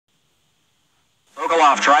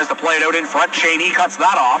Sokolov tries to play it out in front. Cheney cuts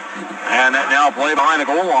that off. And that now play behind the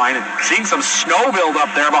goal line. And seeing some snow build up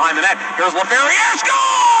there behind the net. Here's LaFerriere. Scores!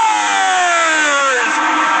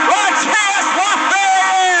 Matthias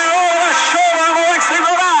LaFerriere over the shoulder of Alexis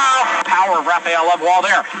Rodal. Power of Raphael Lavoie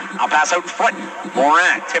there. I'll pass out in front.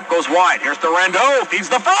 Morin. Tip goes wide. Here's Durando. Feeds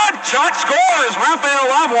the front. Shot scores. Raphael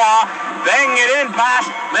Lavoie banging it in past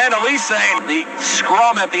Mandalise. The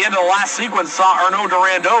scrum at the end of the last sequence saw Arnaud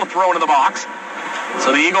Durando thrown in the box.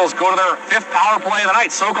 So the Eagles go to their 5th power play of the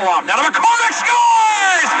night. Sokolov. Now to McCormick.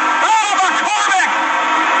 Scores! Oh, McCormick!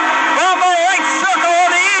 From the right circle,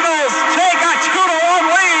 and the Eagles take a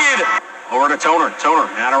 2-1 lead. Over to Toner.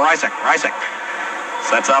 Now to Rysek.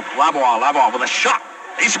 Sets up Lavoie with a shot.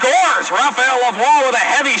 He scores! Raphael Lavoie with a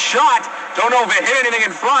heavy shot. Don't know if it hit anything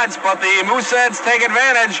in front, but the Mooseheads take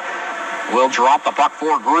advantage. Will drop the puck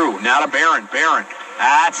for Grew. Now to Barron.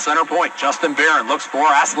 At center point, Justin Barron looks for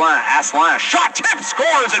Asselin. Shot tip,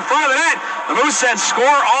 scores in front of the net. The Mooseheads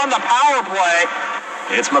score on the power play.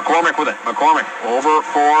 It's McCormick with it. McCormick over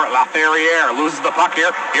for LaFerriere. Loses the puck here.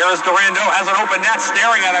 Here is Durando. Has an open net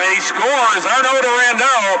staring at him, and he scores. Arnaud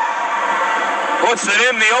Durando puts it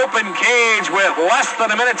in the open cage with less than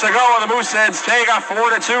a minute to go, and the Mooseheads take a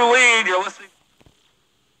 4-2 lead. You're listening.